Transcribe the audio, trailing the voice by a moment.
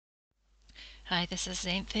Hi, this is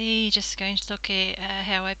Xanthe. Just going to look at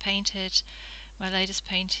how I painted my latest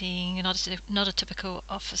painting, not a typical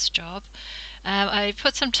office job. I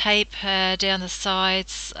put some tape down the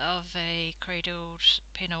sides of a cradled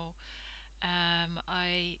panel.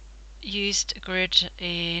 I used a grid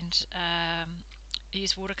and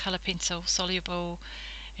used watercolor pencil, soluble,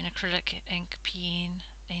 an acrylic ink pen,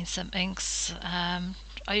 and some inks.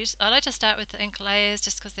 I like to start with the ink layers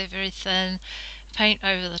just because they're very thin. Paint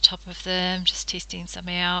over the top of them, just testing some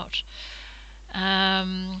out.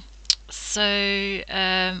 Um, so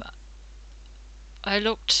I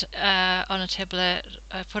looked on a tablet.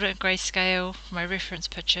 I put it in grayscale for my reference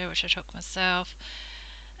picture, which I took myself.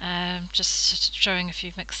 Just showing a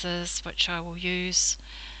few mixes which I will use,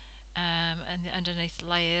 and underneath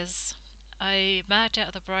layers. I marked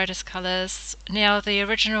out the brightest colours. Now the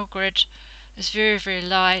original grid is very, very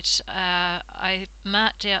light. I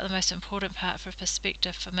marked out the most important part for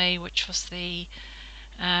perspective for me, which was the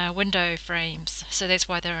window frames. So that's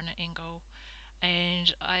why they're on an angle.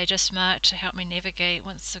 And I just marked to help me navigate,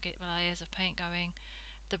 once I get my layers of paint going,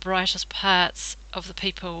 the brightest parts of the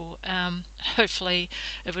people. Hopefully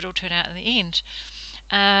it would all turn out in the end.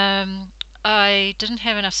 I didn't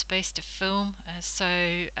have enough space to film,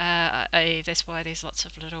 so that's why there's lots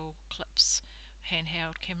of little clips,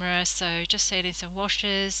 handheld camera. So just adding some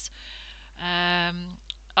washes.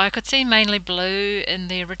 I could see mainly blue in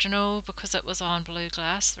the original because it was on blue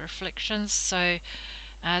glass, the reflections. So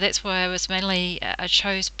that's why I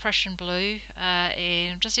chose Prussian blue,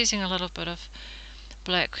 and I'm just using a little bit of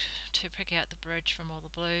black to pick out the bridge from all the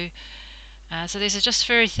blue. So these are just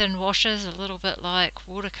very thin washes, a little bit like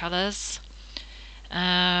watercolors.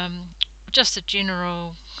 Just the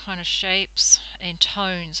general kind of shapes and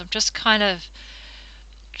tones. I'm just kind of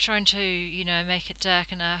trying to, make it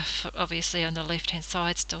dark enough. Obviously on the left hand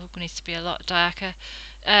side still needs to be a lot darker.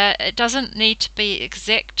 It doesn't need to be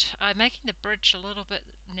exact. I'm making the bridge a little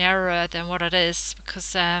bit narrower than what it is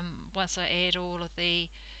because once I add all of the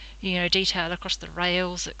detail across the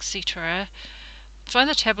rails, etc. I find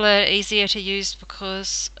the tablet easier to use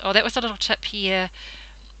because, that was a little tip here,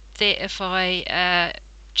 that if I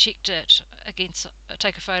checked it against,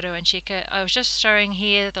 take a photo and check it, I was just showing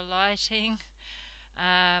here the lighting.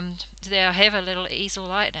 There I have a little easel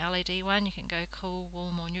light, an LED one. You can go cool,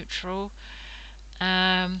 warm or neutral. So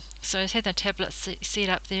I had the tablet set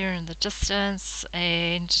up there in the distance,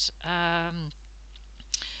 and just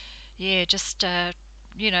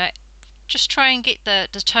try and get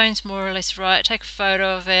the tones more or less right. Take a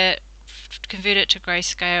photo of it, convert it to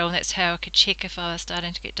grayscale, and that's how I could check if I was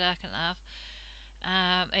starting to get dark enough.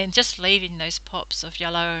 And just leaving those pops of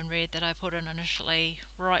yellow and red that I put in initially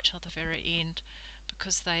right till the very end,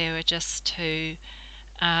 because they were just to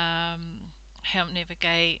help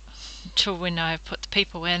navigate till when I put the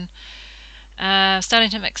people in. Starting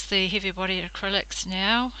to mix the heavy body acrylics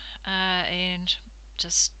now, and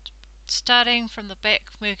just starting from the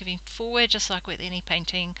back, moving forward just like with any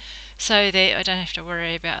painting, so that I don't have to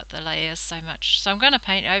worry about the layers so much. So I'm going to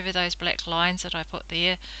paint over those black lines that I put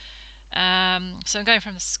there. So I'm going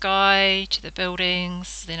from the sky to the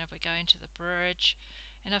buildings, then I'll be going to the bridge,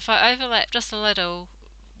 and if I overlap just a little,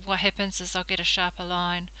 what happens is I'll get a sharper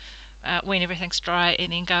line when everything's dry,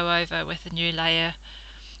 and then go over with a new layer.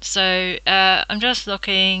 So I'm just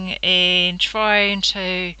looking and trying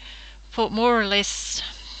to put more or less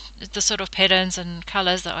the sort of patterns and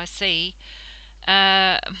colours that I see.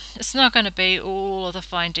 It's not going to be all of the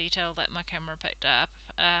fine detail that my camera picked up,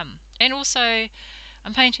 and also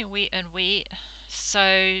I'm painting wet and wet,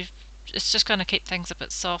 so it's just going to keep things a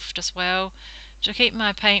bit soft as well. To keep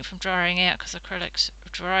my paint from drying out, because acrylics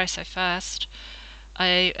dry so fast,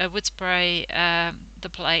 I would spray the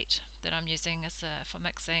plate that I'm using for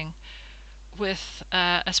mixing with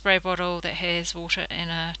a spray bottle that has water and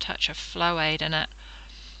a touch of flow aid in it.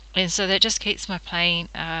 And so that just keeps my paint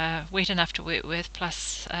wet enough to work with,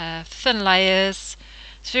 plus thin layers.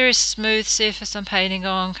 It's a very smooth surface I'm painting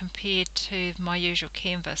on compared to my usual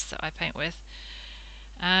canvas that I paint with.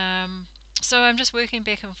 So I'm just working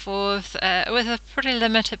back and forth with a pretty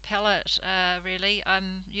limited palette, really.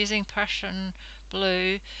 I'm using Prussian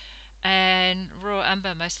blue and raw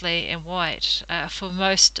umber mostly, and white for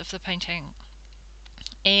most of the painting,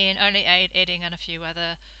 and only adding in a few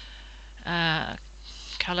other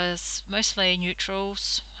colours, mostly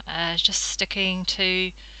neutrals, just sticking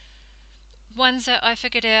to ones that I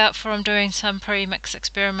figured out from doing some pre-mix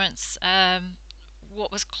experiments,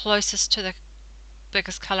 what was closest to the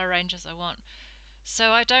biggest colour ranges I want.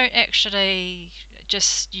 So I don't actually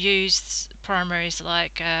just use primaries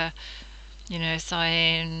like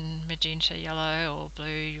cyan, magenta, yellow, or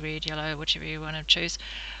blue, red, yellow, whichever you want to choose.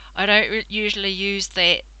 I don't usually use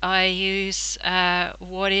that. I use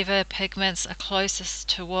whatever pigments are closest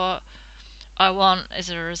to what I want as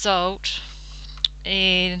a result,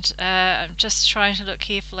 and I'm just trying to look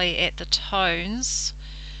carefully at the tones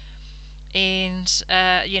and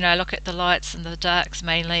look at the lights and the darks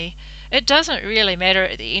mainly. It doesn't really matter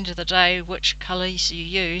at the end of the day which colours you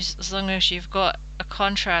use, as long as you've got a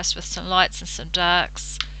contrast with some lights and some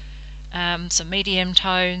darks, some medium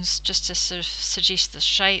tones, just to sort of suggest the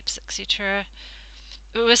shapes, etc.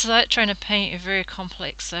 It was like trying to paint a very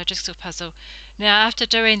complex jigsaw puzzle. Now, after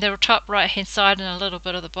doing the top right hand side and a little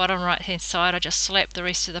bit of the bottom right hand side, I just slapped the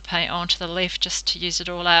rest of the paint onto the left just to use it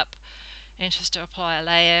all up and just to apply a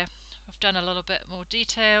layer. I've done a little bit more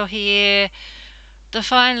detail here. The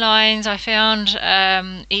fine lines I found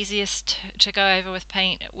easiest to go over with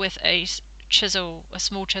paint with a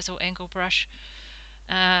small chisel angle brush.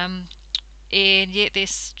 And yet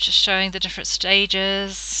this just showing the different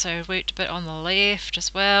stages, so worked a bit on the left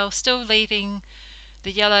as well, still leaving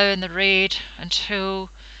the yellow and the red until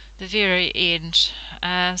the very end.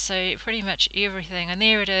 So pretty much everything, and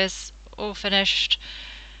there it is, all finished.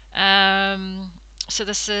 So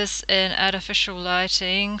this is in artificial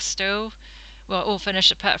lighting still. Well, all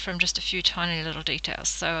finished apart from just a few tiny little details.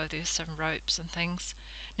 So there's some ropes and things.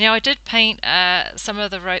 Now I did paint some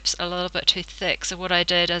of the ropes a little bit too thick, so what I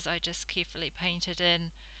did is I just carefully painted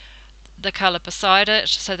in the colour beside it,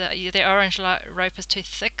 so that the orange rope is too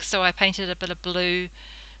thick, so I painted a bit of blue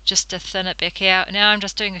just to thin it back out. Now I'm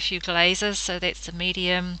just doing a few glazes, so that's the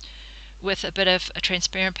medium with a bit of a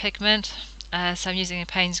transparent pigment. So I'm using a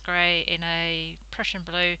Payne's Grey and a Prussian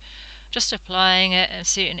blue, just applying it in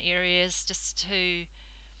certain areas just to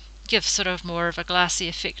give sort of more of a glassy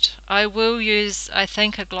effect. I will use, I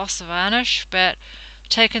think, a gloss varnish, but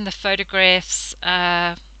taking the photographs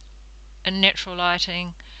in natural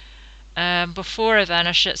lighting before I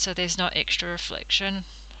varnish it, so there's not extra reflection.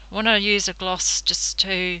 I want to use a gloss just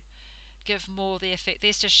to give more the effect.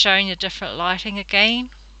 There's just showing you different lighting again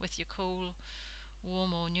with your cool,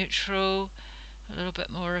 warm or neutral, a little bit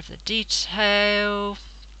more of the detail.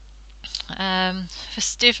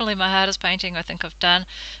 It's definitely my hardest painting I think I've done.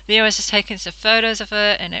 There I was just taking some photos of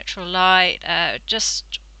it in natural light,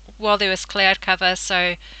 just while there was cloud cover,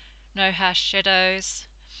 so no harsh shadows,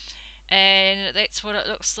 and that's what it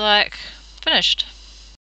looks like finished.